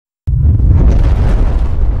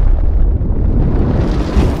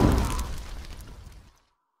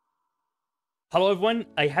Hello everyone,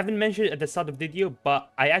 I haven't mentioned it at the start of the video,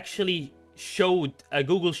 but I actually showed a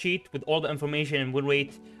Google Sheet with all the information and win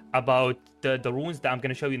rate about the runes that I'm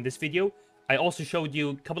going to show you in this video. I also showed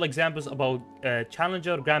you a couple examples about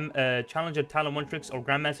Challenger Talon 1 tricks or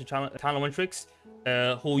Grandmaster Talon 1 tricks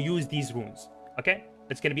who use these runes. Okay,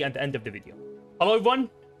 it's going to be at the end of the video. Hello everyone,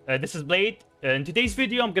 this is Blade. In today's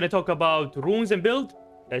video, I'm going to talk about runes and build.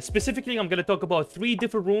 Specifically, I'm going to talk about 3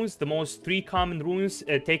 different runes, the most 3 common runes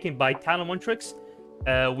taken by Talon 1 tricks,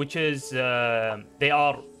 which is, they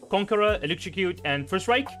are Conqueror, Electrocute, and First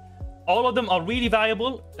Strike. All of them are really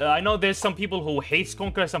valuable. I know there's some people who hate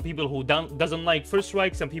Conqueror, some people who doesn't like First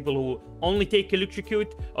Strike, some people who only take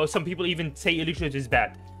Electrocute, or some people even say Electrocute is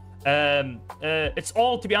bad. It's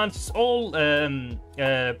all, to be honest, it's all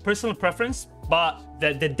personal preference, but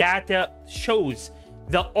the data shows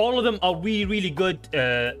that all of them are really good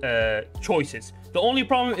choices. The only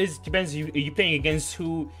problem is depends you're playing against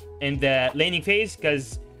who in the laning phase,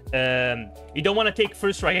 because you don't want to take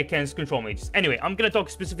First Strike against control mages. Anyway, I'm gonna talk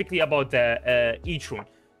specifically about each rune,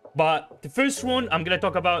 but the first rune I'm gonna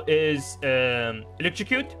talk about is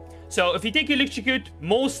Electrocute. So if you take Electrocute,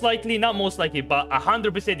 most likely, not most likely, but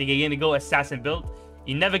 100% you're gonna go Assassin build.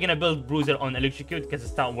 You're never gonna build Bruiser on Electrocute because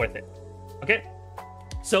it's not worth it. Okay,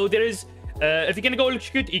 so there is if you're gonna go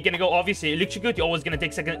Electrocute, you're gonna go obviously Electrocute. You're always gonna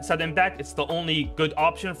take sudden impact. It's the only good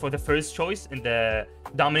option for the first choice in the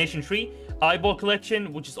domination tree. Eyeball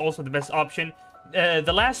Collection, which is also the best option.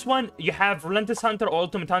 The last one, you have Relentless Hunter or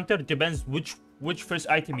Ultimate Hunter. Depends which first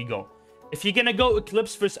item you go. If you're gonna go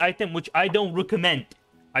Eclipse first item, which I don't recommend.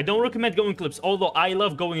 I don't recommend going Eclipse. Although I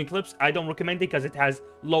love going Eclipse, I don't recommend it because it has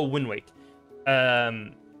low win rate.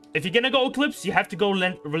 If you're gonna go Eclipse, you have to go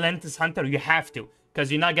Relentless Hunter. You have to, because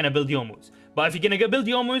you're not gonna build Yomus. But if you're gonna go build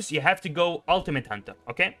Yomus, you have to go Ultimate Hunter.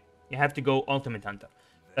 Okay, you have to go Ultimate Hunter.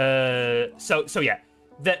 So yeah,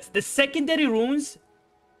 the secondary runes,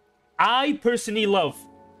 I personally love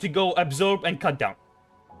to go Absorb and Cut Down,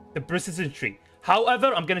 the Persistent Tree.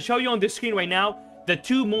 However, I'm gonna show you on the screen right now the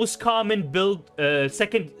 2 most common build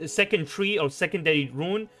second tree or secondary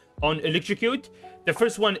rune on Electrocute. The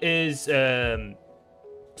first one is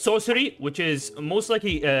Sorcery, which is most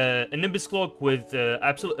likely a Nimbus Cloak with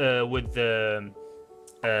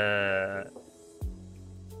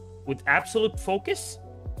absolute focus,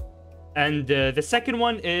 and the second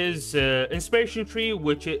one is Inspiration Tree,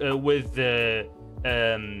 which with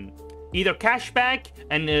either Cashback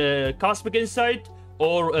and Cosmic Insight,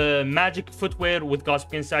 or Magic Footwear with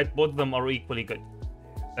Cosmic Insight. Both of them are equally good.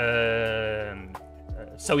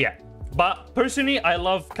 So yeah. But personally, I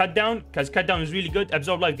love Cut Down because Cut Down is really good.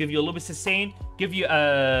 Absorb Life give you a little bit sustain. Give you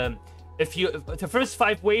if the first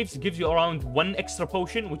 5 waves gives you around 1 extra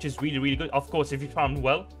potion, which is really good. Of course, if you farm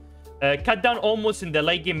well. Cut Down almost in the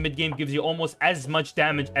late game, mid game gives you almost as much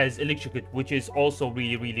damage as Electrocute, which is also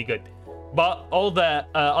really good. But all the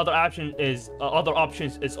other options is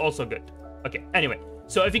also good. Okay. Anyway,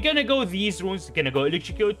 so if you're gonna go these runes, you're gonna go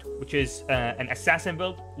Electrocute, which is an assassin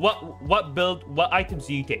build. What items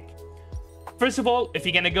do you take? First of all, if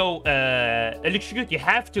you're gonna go Electrocute, you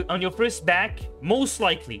have to, on your first back, most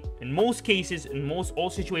likely, in most cases, in all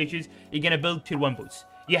situations, you're gonna build tier 1 boots.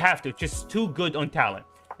 You have to, just too good on Talon.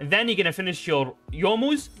 And then you're gonna finish your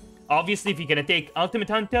Yomus. Obviously, if you're gonna take Ultimate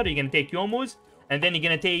Hunter, you're gonna take Yomus. And then you're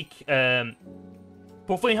gonna take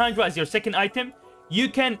Profane Hydra as your second item. You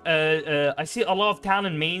can, I see a lot of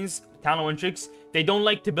Talon mains, Talon 1 tricks, they don't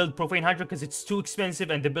like to build Profane Hydra because it's too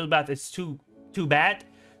expensive and the build path is too bad.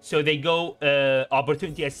 So they go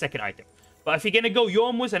Opportunity as second item. But if you're gonna go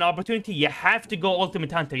Yomus and Opportunity, you have to go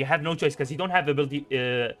Ultimate Hunter. You have no choice because you don't have ability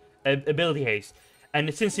haste.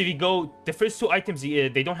 And since if you go the first 2 items,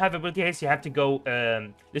 they don't have ability haste, you have to go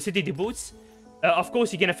Lucidity Boots. Of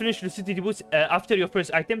course, you're gonna finish Lucidity Boots after your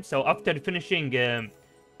first item. So after finishing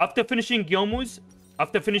Yomus,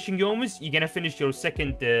 you're gonna finish your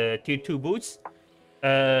second tier 2 boots.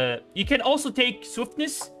 You can also take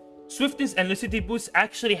Swiftness. Swiftness and Lucidity Boots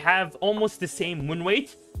actually have almost the same win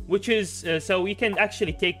rate, which is so you can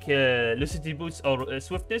actually take Lucidity Boots or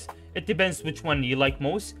Swiftness. It depends which one you like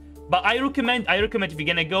most. But I recommend if you're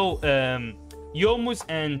gonna go Yomus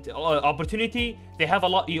and Opportunity, they have a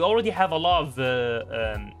lot. You already have a lot of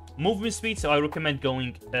movement speed, so I recommend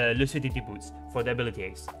going Lucidity Boots for the ability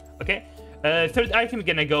haste. Okay. Third item, you're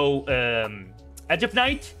gonna go Edge of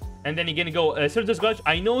Night, and then you're gonna go Cerberus Grudge.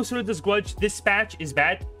 I know Cerberus Grudge, this patch is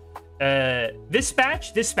bad. This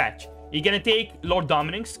patch, you're gonna take Lord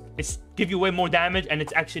Dominance. It's give you way more damage, and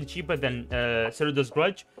it's actually cheaper than Cerberus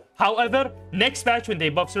Grudge. However, next patch when they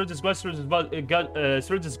buff Cerberus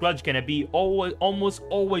Grudge gonna be almost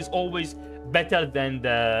always better than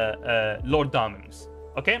the Lord Dominance.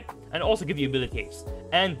 okay, and also give you ability haste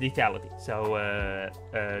and lethality.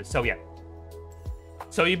 So yeah.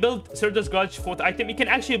 So you build Surder's Grudge 4th item. You can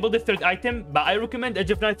actually build a 3rd item, but I recommend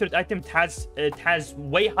Edge of Night 3rd item. It has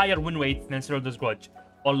way higher win rate than Surder's Grudge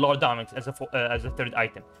or Lord Dominix as a 3rd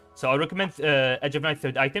item. So I recommend Edge of Night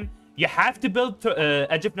 3rd item. You have to build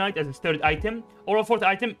Edge of Night as a 3rd item or a 4th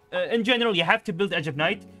item. In general, you have to build Edge of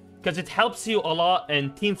Night because it helps you a lot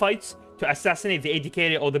in team fights to assassinate the AD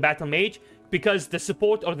carry or the battle mage, because the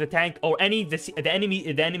support or the tank or the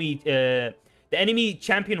enemy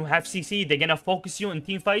champion who have CC, they're gonna focus you in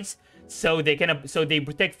team fights, so they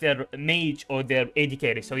protect their mage or their AD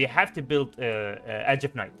carry. So you have to build Edge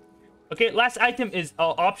of Night. Okay, last item is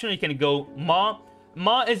optional. You can go Ma.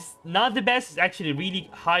 Ma is not the best. It's actually really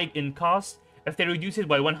high in cost. If they reduce it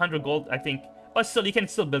by 100 gold, I think. But still, you can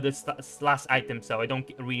still build this last item, so I don't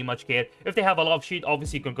really much care. If they have a lot of shield,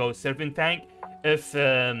 obviously you can go Serpent Tank. If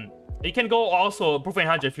you can go also Profane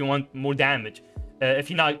Hunter if you want more damage. If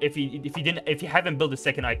you haven't built a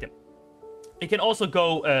 2nd item, you can also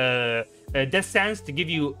go Death Stance to give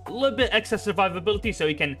you a little bit extra survivability, so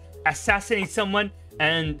you can assassinate someone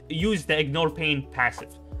and use the Ignore Pain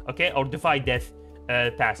passive, okay, or Defy Death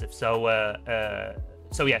passive. So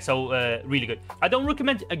really good. I don't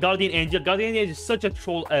recommend a Guardian Angel. Guardian Angel is such a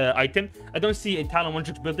troll item. I don't see a Talon one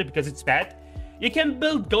trick build it because it's bad. You can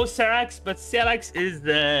build Ghost Serax, but Serax is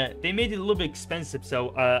they made it a little bit expensive,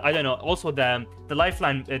 so I don't know. Also the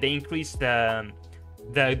lifeline, they increased the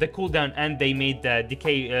cooldown, and they made the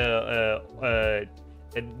decay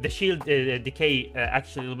the shield decay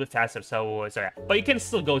actually a little bit faster. So yeah, but you can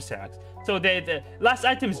still go Serax. So the last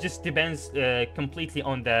items just depends completely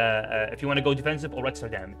on the if you want to go defensive or extra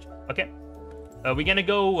damage. Okay, we're gonna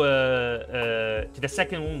go to the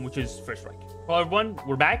second one, which is First Strike. Hello everyone,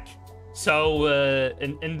 we're back. So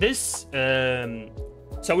in this, we're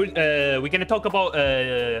gonna talk about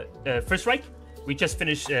First Strike. We just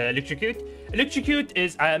finished Electrocute. Electrocute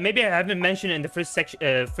is maybe I haven't mentioned it in the first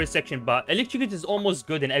section, but Electrocute is almost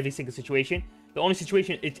good in every single situation. The only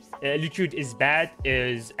situation Electrocute is bad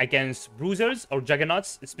is against bruisers or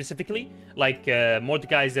juggernauts specifically, like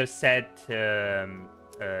Mordekaiser, Set,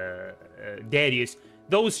 Darius.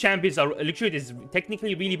 Those champions are Electrocute is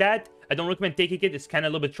technically really bad. I don't recommend taking it. It's kind of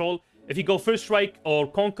a little bit troll. If you go First Strike or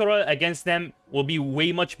Conqueror against them, will be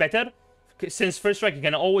way much better. Since First Strike, you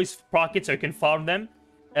can always proc it, so you can farm them.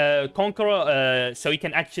 Conqueror, so you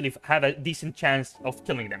can actually have a decent chance of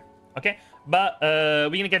killing them. Okay, but we're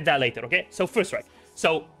gonna get that later. Okay, so First Strike.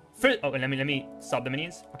 So let me stop the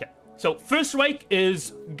minions. Okay, so First Strike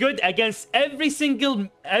is good against every single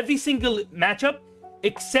matchup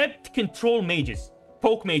except control mages,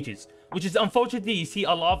 poke mages, which is unfortunately you see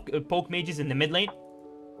a lot of poke mages in the mid lane.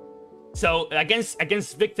 So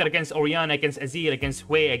against Victor, against Orianna, against Azir, against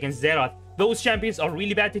Hui, against Xerath, those champions are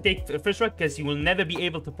really bad to take First Strike because you will never be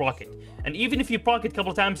able to proc it. And even if you proc it a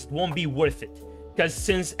couple of times, it won't be worth it. Because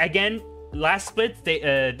since, again, last split,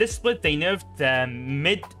 this split, they nerfed the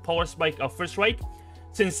mid power spike of First Strike.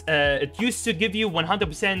 Since it used to give you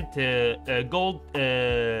 100% gold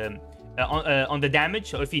on the damage.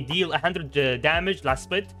 So if you deal 100 damage last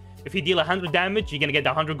split, if you deal 100 damage, you're going to get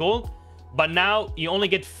 100 gold. But now you only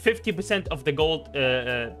get 50% of the gold,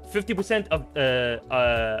 50% of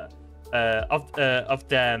the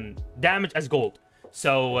damage as gold.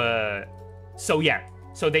 So yeah.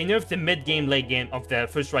 So they nerfed the mid game, late game of the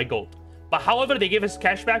First Strike gold. But however, they give us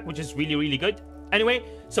cashback, which is really, really good. Anyway,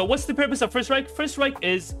 so what's the purpose of First Strike? First Strike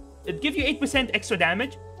is, it gives you 8% extra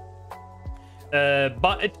damage.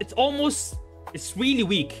 But it's really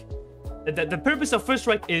weak. The purpose of First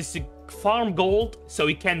Strike is to farm gold so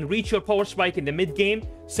you can reach your power spike in the mid game,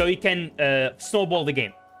 so you can snowball the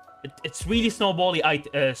game. It's really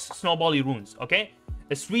snowbally runes, okay?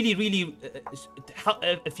 It's really, really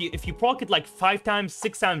if you proc it like 5 times,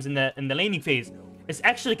 6 times in the laning phase, it's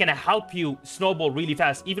actually gonna help you snowball really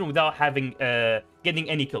fast, even without having getting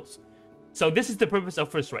any kills. So this is the purpose of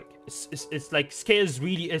First Strike. It's like scales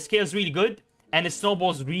really good, and it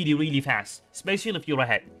snowballs really, really fast, especially if you're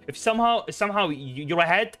ahead. If somehow you're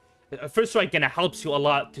ahead, First Strike gonna helps you a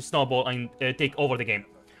lot to snowball and take over the game.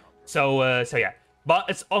 So yeah.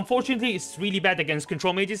 But unfortunately it's really bad against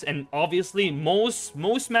control mages, and obviously most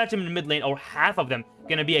matchups in the mid lane, or half of them,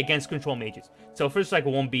 gonna be against control mages. So First Strike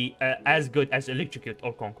won't be as good as Electrocute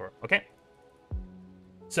or Conqueror. Okay.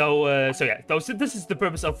 So yeah. So this is the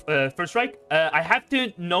purpose of First Strike. I have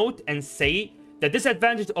to note and say the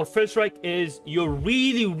disadvantage of First Strike is you're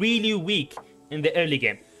really, really weak in the early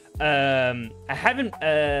game. I haven't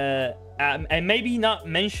I maybe not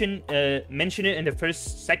mention it in the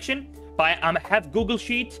first section, but I have Google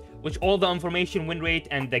Sheet, which all the information, win rate,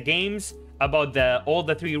 and the games about all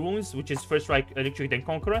the 3 runes, which is First Strike, Electrocute, and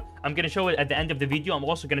Conqueror. I'm gonna show it at the end of the video. I'm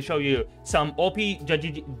also gonna show you some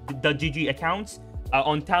OP.gg accounts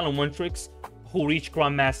on Talon 1 tricks who reach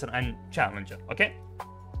Grandmaster and Challenger. Okay.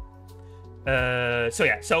 So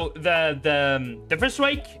yeah, so the First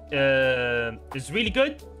Strike is really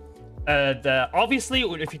good. Obviously,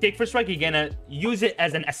 if you take First Strike, you're gonna use it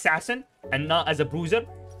as an assassin and not as a bruiser.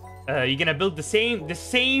 You're gonna build the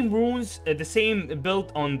same runes, the same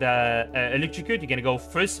build on the Electrocute. You're gonna go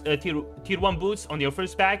first tier 1 boots on your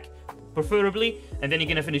first pack, preferably, and then you're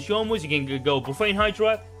gonna finish your moves. You can go Profane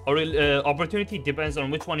Hydra or Opportunity, depends on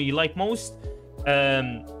which one you like most.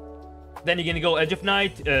 Then you're gonna go Edge of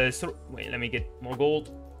Night. Wait, let me get more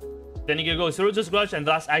gold. Then you're gonna go Ceruzzo's Grudge, and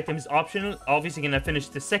the last item is optional. Obviously, you're gonna finish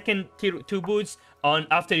the second tier 2 boots on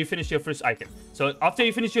after you finish your first item. So after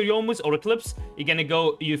you finish your Yomus or Eclipse, you're gonna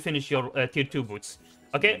go, you finish your tier 2 boots.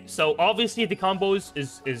 Okay, so obviously the combos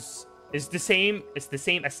is the same. It's the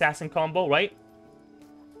same assassin combo, right?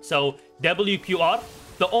 So WQR.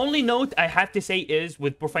 The only note I have to say is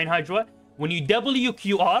with Profane Hydra, when you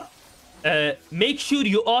WQR, make sure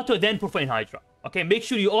you auto then Profane Hydra. Okay, make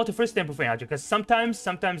sure you auto first then Profane Hydra, because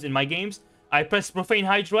sometimes in my games I press Profane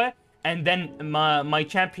Hydra and then my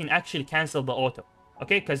champion actually cancel the auto.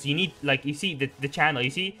 Okay, because you need, like, you see the channel, you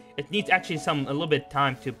see it needs actually a little bit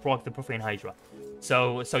time to proc the Profane Hydra.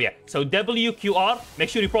 So yeah, so WQR, make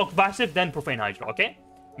sure you proc passive then Profane Hydra. Okay,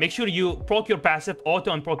 make sure you proc your passive,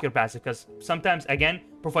 auto and proc your passive, because sometimes again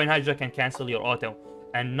Profane Hydra can cancel your auto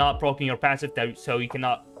and not proccing your passive, so you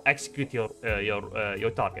cannot execute your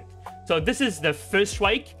target. So this is the First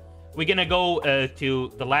Strike. We're gonna go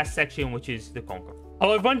to the last section, which is the Conqueror.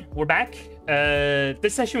 Hello everyone, we're back.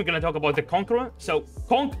 This session we're gonna talk about the Conqueror.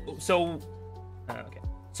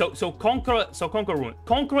 Conqueror rune.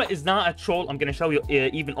 Conqueror is not a troll. I'm gonna show you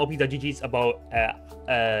even OP.gg's about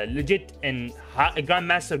legit in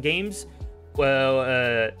Grandmaster games.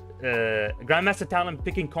 Grandmaster Talon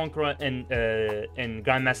picking Conqueror in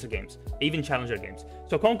Grandmaster games, even Challenger games.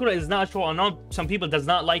 So Conqueror is not a troll. I know some people does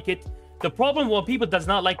not like it. The problem why people does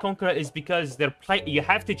not like Conqueror is because you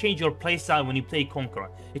have to change your playstyle when you play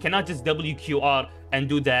Conqueror. You cannot just WQR and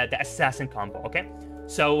do the assassin combo. Okay,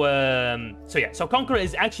 so yeah, so Conqueror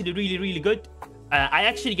is actually really good. I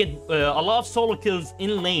actually get a lot of solo kills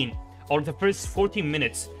in lane or the first 14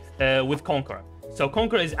 minutes with Conqueror. So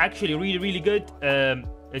Conqueror is actually really good.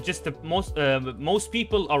 It's just the most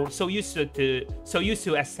people are so used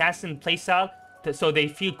to assassin playstyle, so they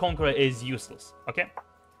feel Conqueror is useless. Okay,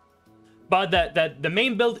 but the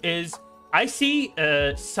main build is, I see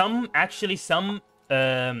some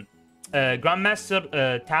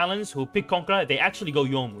Grandmaster Talons who pick Conqueror, they actually go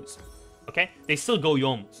Yomus. Okay, they still go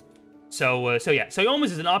Yomus. So yeah, so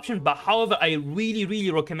Yomus is an option, but however, I really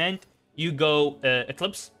recommend you go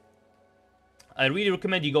Eclipse. I really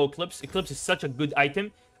recommend you go Eclipse. Eclipse is such a good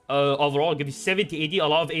item. Overall, give you 70 AD, a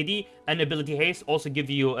lot of AD, and ability haste. Also give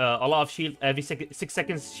you a lot of shield, every 6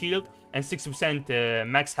 seconds shield, and 60%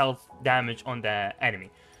 max health damage on the enemy.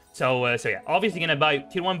 So yeah, obviously you're gonna buy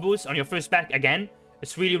tier 1 boots on your first pack again.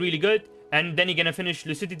 It's really good. And then you're gonna finish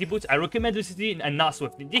Lucidity boots. I recommend Lucidity and not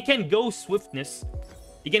Swiftness. You can go Swiftness.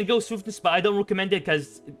 You can go Swiftness, but I don't recommend it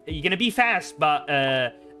because you're gonna be fast, but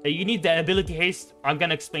you need the ability haste. I'm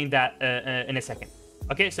gonna explain that in a second.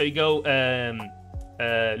 Okay, so you go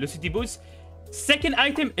Lucidity boots. Second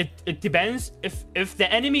item, it depends. If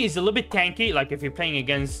the enemy is a little bit tanky, like if you're playing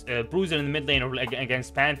against Bruiser in the mid lane, or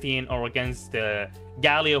against Pantheon, or against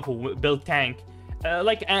Galio who build tank,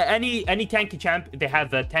 like any tanky champ, they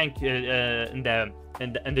have a tank in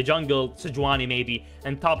the jungle, Sejuani maybe,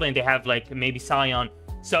 and top lane they have like maybe Sion.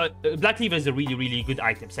 So Black Cleaver is a really good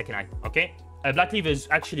item, second item. Okay, Black Cleaver is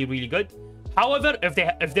actually really good. However, if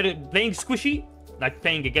they're playing squishy, like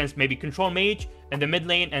playing against maybe Control Mage in the mid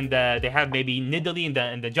lane, and they have maybe Nidalee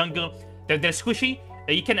in the jungle, they're squishy,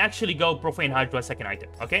 you can actually go Profane Hydra second item.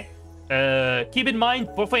 Okay, keep in mind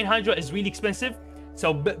Profane Hydra is really expensive,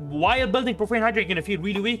 so while building Profane Hydra you're gonna feel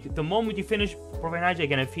really weak. The moment you finish Profane Hydra you're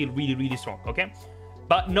gonna feel really strong. Okay,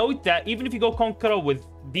 but note that even if you go Conqueror with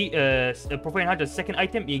the Profane Hydra second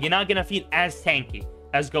item, you're not gonna feel as tanky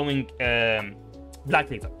as going Black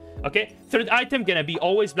Cleaver. Okay, third item gonna be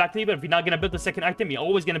always Black Cleaver. If you're not gonna build the second item, you're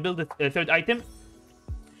always gonna build the third item.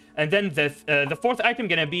 And then the fourth item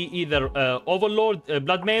gonna be either Overlord,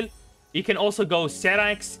 Bloodmail. You can also go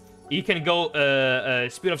Serax. You can go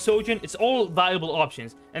Spear of Sojourn. It's all viable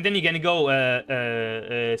options. And then you're gonna go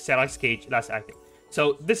Serax Cage, last item.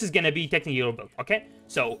 So this is gonna be technically your build. Okay,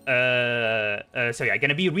 so yeah,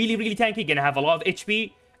 gonna be really tanky. Gonna have a lot of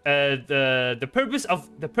HP. The purpose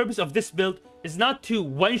of this build is not to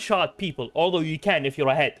one-shot people, although you can if you're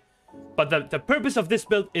ahead. But the purpose of this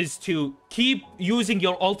build is to keep using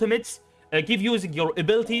your ultimates, keep using your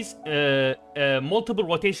abilities, multiple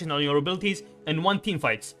rotation on your abilities in one team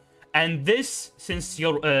fights. And this, since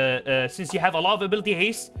you have a lot of ability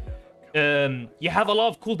haste, you have a lot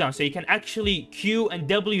of cooldown, so you can actually Q and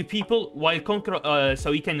W people while Conqueror,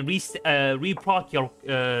 so you can re-proc your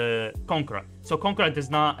Conqueror. So Conqueror does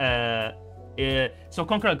not, so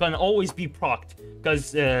Conqueror gonna always be procced,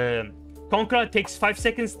 because Conqueror takes 5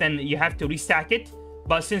 seconds, then you have to restack it.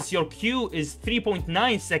 But since your Q is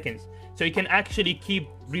 3.9 seconds, so you can actually keep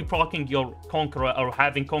re-procking your Conqueror or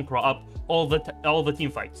having Conqueror up all the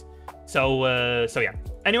team fights. So yeah.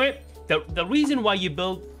 Anyway, the reason why you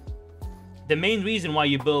build. The main reason why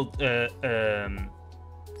you build, the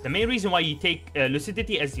main reason why you take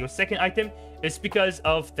Lucidity as your second item is because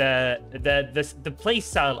of the play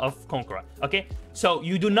style of Conqueror. Okay, so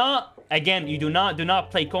you do not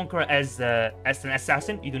play Conqueror as an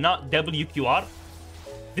assassin. You do not WQR.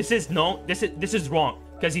 This is wrong,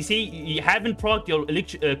 because you see, you haven't procced your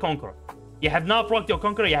Conqueror. You have not procced your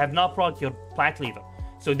Conqueror. You have not procced your Black Cleaver.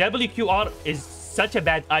 So WQR is such a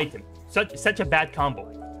bad item, such a bad combo.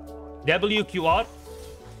 WQR.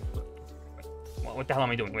 What the hell am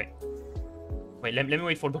I doing? Wait. Let me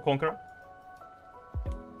wait for the Conqueror.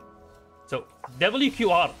 So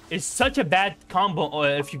WQR is such a bad combo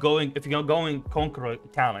if you're going Conqueror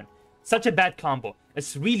Talon. Such a bad combo.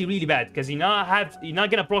 It's really bad, because you're not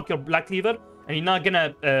gonna proc your Black Cleaver and you're not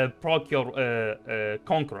gonna proc your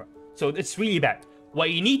Conqueror. So it's really bad. What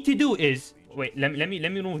you need to do is let me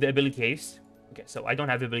remove the ability haste. Okay, so I don't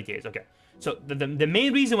have ability haste. Okay. So the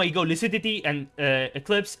main reason why you go Lucidity and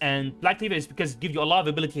Eclipse and Black Cleaver is because it gives you a lot of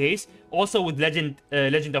ability haste. Also with Legend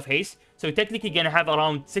of Haste. So you're technically gonna have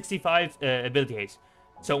around 65 ability haste.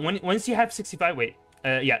 So once you have 65,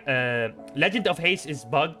 Legend of Haste is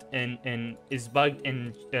bugged in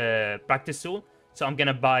Practice Tool. So I'm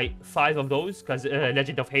gonna buy 5 of those, because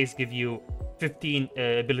Legend of Haste give you 15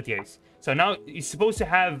 ability haste. So now you're supposed to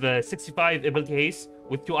have 65 ability haste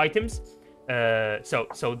with 2 items.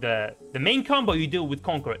 So the main combo you do with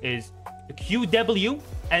Conqueror is QW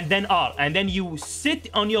and then R, and then you sit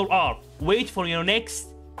on your R, wait for your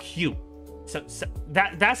next Q. So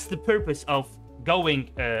that's the purpose of going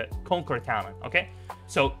Conqueror Talon. Okay,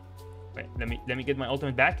 so wait, let me get my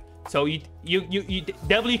ultimate back. So you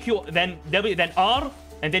WQ, then W, then R,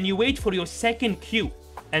 and then you wait for your second Q,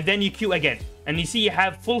 and then you Q again, and you see you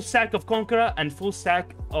have full stack of Conqueror and full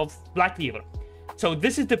stack of Black Cleaver. So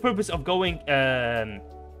this is the purpose of going a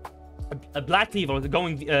Black Cleaver,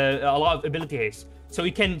 going a lot of ability haste. So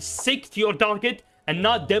you can stick to your target and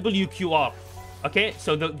not WQR. Okay,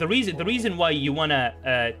 so the reason why you wanna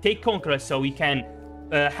take Conqueror, so you can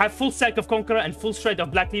have full stack of Conqueror and full shred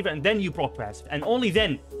of Black Cleaver, and then you proc passive, and only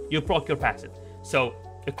then you proc your passive. So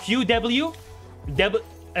a QW,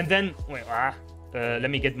 and then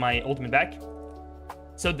let me get my ultimate back.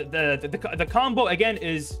 So the combo again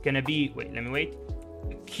is gonna be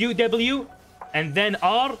QW and then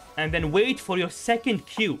R, and then wait for your second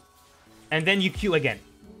Q, and then you Q again,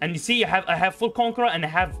 and you see I have full Conqueror and I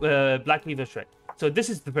have Black Cleaver shred. So this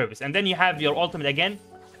is the purpose, and then you have your ultimate again,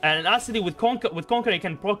 and lastly with Conqueror you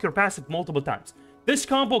can proc your passive multiple times. This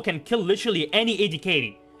combo can kill literally any AD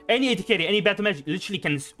carry, any battle match, literally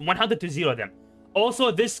can 100 to 0 them.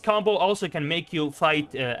 Also, this combo also can make you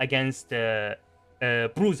fight against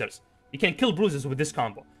bruisers. You can kill bruisers with this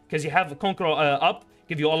combo, because you have Conqueror up,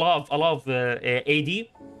 give you a lot of AD,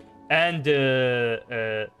 and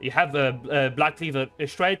you have Black Cleaver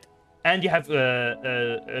shred, and you have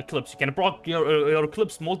Eclipse. You can proc your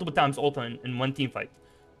Eclipse multiple times also in one team fight.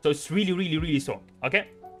 So it's really strong. Okay.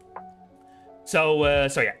 So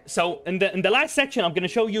yeah. So in the last section, I'm gonna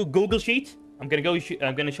show you Google Sheet. I'm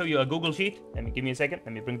gonna show you a Google Sheet. Give me a second.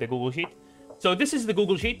 Let me bring the Google Sheet. So this is the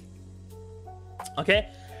Google Sheet. Okay.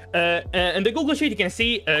 In the Google Sheet, you can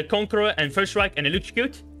see Conqueror and First Strike and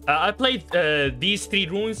Electrocute. I played these 3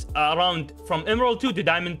 runes around from Emerald 2 to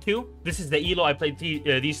Diamond 2. This is the Elo. I played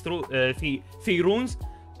these 3 runes.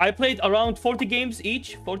 I played around 40 games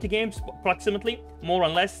each. 40 games approximately, more or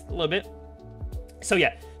less, a little bit. So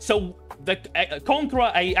yeah. So the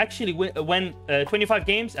Conqueror, I actually won 25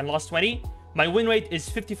 games and lost 20. My win rate is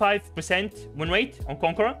 55% win rate on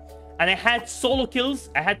Conqueror. And I had solo kills.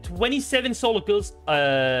 I had 27 solo kills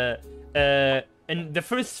in the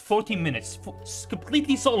first 14 minutes.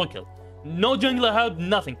 Completely solo kill. No jungler help,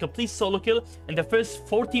 nothing. Complete solo kill in the first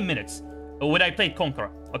 14 minutes when I played Conqueror.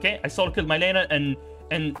 Okay, I solo killed my laner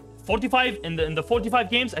and 45 in the 45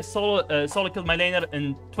 games. I solo killed my laner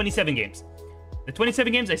in 27 games. The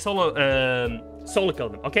 27 games I solo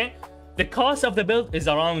killed them. Okay, The cost of the build is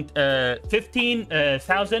around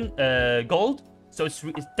 15,000 gold, so it's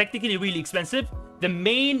technically really expensive. The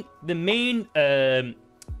main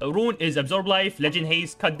rune is Absorb Life, Legend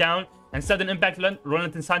Haste, Cut Down, and Sudden Impact,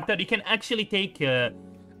 Relentless Hunter. You can actually take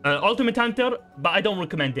Ultimate Hunter, but I don't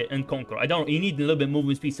recommend it in Conqueror. You need a little bit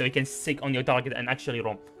movement speed so you can stick on your target and actually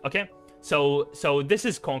roam. Okay, so this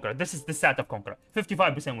is Conqueror. This is the stat of Conqueror.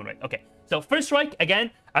 55% win rate. Okay, so first strike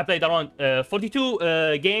again. I played around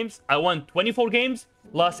 42 games. I won 24 games.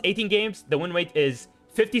 Last 18 games, the win rate is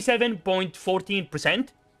 57.14%.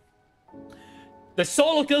 The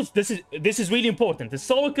solo kills. This is really important. The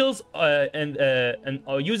solo kills and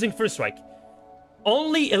using first strike.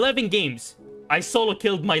 Only 11 games I solo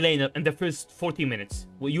killed my laner in the first 40 minutes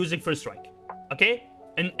using first strike. Okay,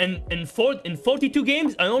 and in 42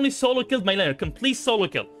 games I only solo killed my laner, complete solo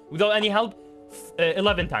kill without any help,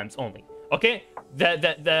 11 times only. Okay,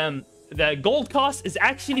 the gold cost is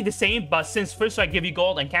actually the same, but since first strike give you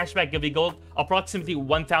gold and cashback give you gold, approximately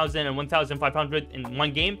 1,000 and 1,500 in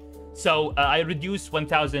one game. So I reduced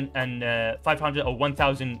 1,500 or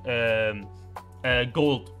 1,000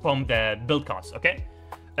 gold from the build cost. Okay.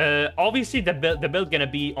 Obviously the build gonna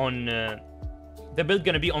be on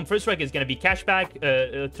first strike is gonna be cashback,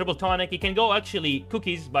 triple tonic. You can go actually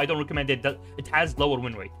cookies, but I don't recommend it. It has lower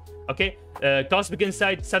win rate. Okay, Cosmic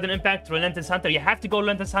Insight, Sudden Impact, Relentless Hunter. You have to go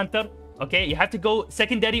Relentless Hunter. Okay, you have to go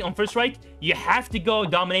secondary on first strike. You have to go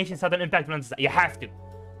Domination, Sudden Impact, Relentless. You have to.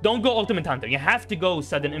 Don't go Ultimate Hunter. You have to go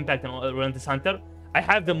Sudden Impact and Relentless Hunter. I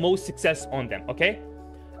have the most success on them. Okay.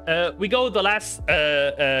 We go the last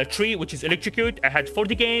tree, which is Electrocute. I had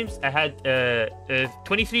 40 games. I had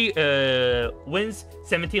 23 wins,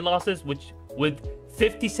 17 losses, which with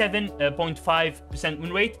 57.5%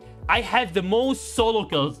 win rate. I had the most solo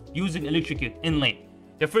kills using Electrocute in lane.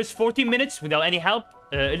 The first 40 minutes without any help,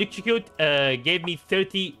 Electrocute gave me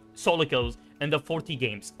 30 solo kills in the 40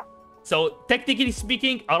 games. So technically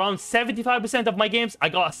speaking, around 75% of my games, I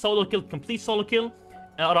got a solo kill, complete solo kill,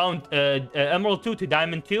 around Emerald 2 to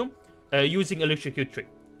Diamond 2 using Electrocute tree.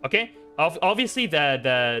 Okay, obviously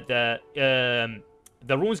the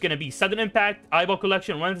rune's gonna be Sudden Impact, Eyeball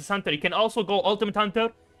Collection, Relentless Hunter. You can also go Ultimate Hunter.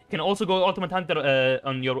 You can also go Ultimate Hunter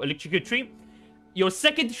on your Electrocute tree. Your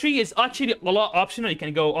second tree is actually a lot optional. You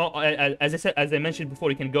can go as I mentioned before.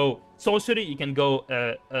 You can go Sorcery. You can go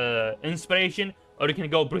Inspiration, or you can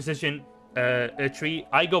go Precision tree.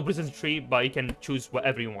 I go Precision tree, but you can choose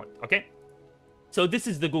whatever you want. Okay. So this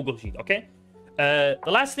is the Google Sheet, okay? The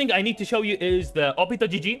last thing I need to show you is the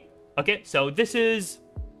Opita.gg. Okay, so this is...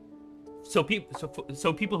 So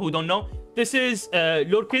people who don't know, this is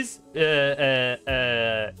Lurkis.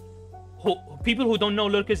 People who don't know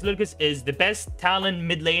Lurkis is the best Talon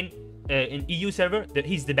mid lane in EU server.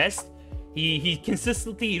 He's the best. He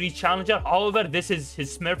consistently reach challenger. However, this is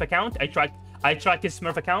his Smurf account. I track his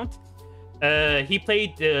Smurf account. He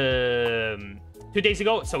played... 2 days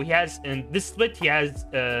ago, so he has in this split he has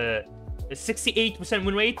 68%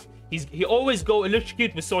 win rate. He always go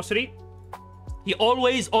Electrocute with Sorcery. He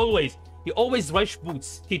always rush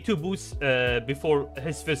boots, T2 boots before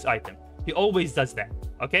his first item. He always does that.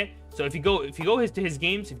 Okay, so if you go to his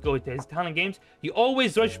games, if you go to his Talon games, he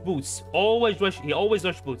always rush boots. He always rush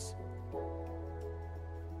boots.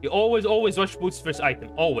 He always rush boots first item.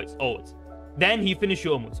 Always. Then he finish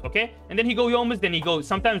Yomu's, okay? And then he go Yomu's, then he go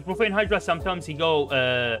sometimes Profane Hydra, sometimes he go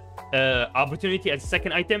Opportunity as a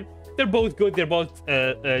second item. They're both good, they're both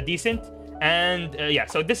decent. And yeah,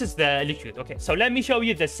 so this is the Electrocute. Okay, so let me show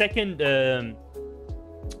you the second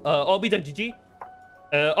Obi.gg.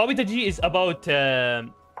 Obi.gg is about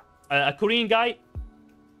a Korean guy.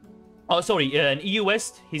 Oh, sorry, an EU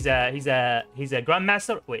West. He's a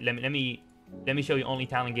Grandmaster. Wait, let me show you only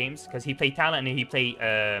Talon games, because he played Talon and he played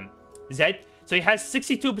Z. So he has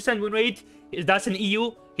 62% win rate. That's an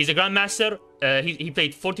EU. He's a Grandmaster. He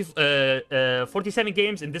played 47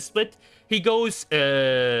 games in this split. He goes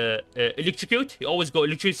Electrocute. He always go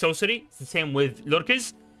Electrocute Sorcery. It's the same with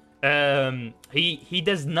Lurkers. He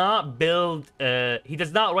does not build. He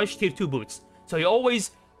does not rush tier 2 boots. So he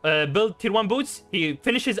always build tier 1 boots. He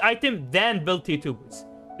finishes item, then build tier 2 boots.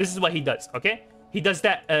 This is what he does. Okay. He does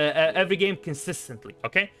that every game consistently.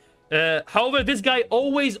 Okay. However, this guy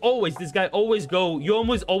always go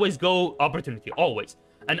Yomu's, always go Opportunity, always.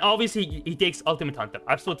 And obviously he takes Ultimate Hunter,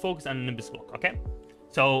 Absolute Focus, and Nimbus Block. Okay,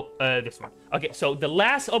 so this one. Okay, so the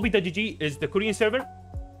last Obi.gg is the Korean server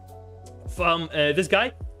from this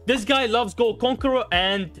guy. This guy loves Gold Conqueror,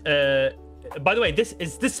 and by the way, this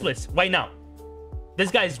is this list right now.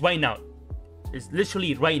 This guy is right now. It's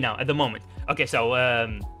literally right now at the moment. Okay, so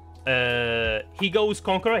he goes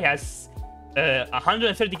Conqueror. He has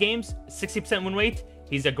 130 games, 60% win rate.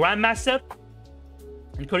 He's a grandmaster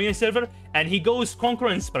in Korean server, and he goes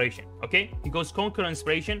Conqueror Inspiration. Okay, he goes Conqueror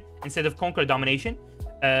Inspiration instead of Conqueror Domination.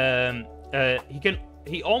 He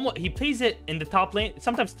plays it in the top lane.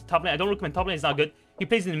 Sometimes the top lane. I don't recommend top lane. It's not good. He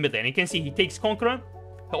plays it in the mid lane. You can see he takes Conqueror.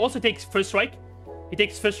 He also takes First Strike. He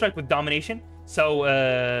takes First Strike with Domination. So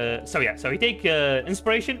yeah. So he take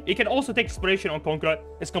Inspiration. He can also take Inspiration on Conqueror.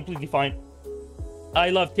 It's completely fine. I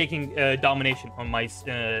love taking Domination on my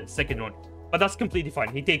second one, but that's completely fine.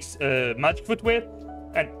 He takes Magic Footwear,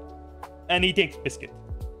 and he takes Biscuit.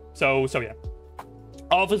 So yeah.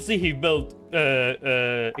 Obviously he built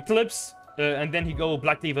Eclipse, and then he go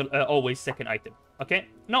Black Cleaver always second item. Okay,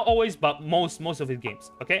 not always, but most of his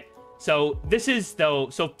games. Okay, so this is though.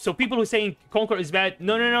 So people who saying Conqueror is bad,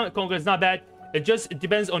 no, Conqueror is not bad. It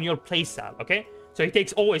depends on your playstyle. Okay, so he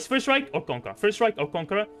takes always First Strike or Conqueror, First Strike or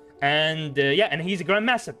Conqueror, and yeah, and he's a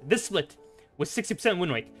Grandmaster. This split with 60%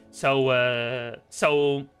 win rate. So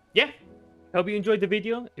yeah. Hope you enjoyed the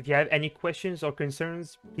video. If you have any questions or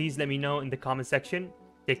concerns, please let me know in the comment section.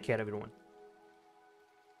 Take care, everyone.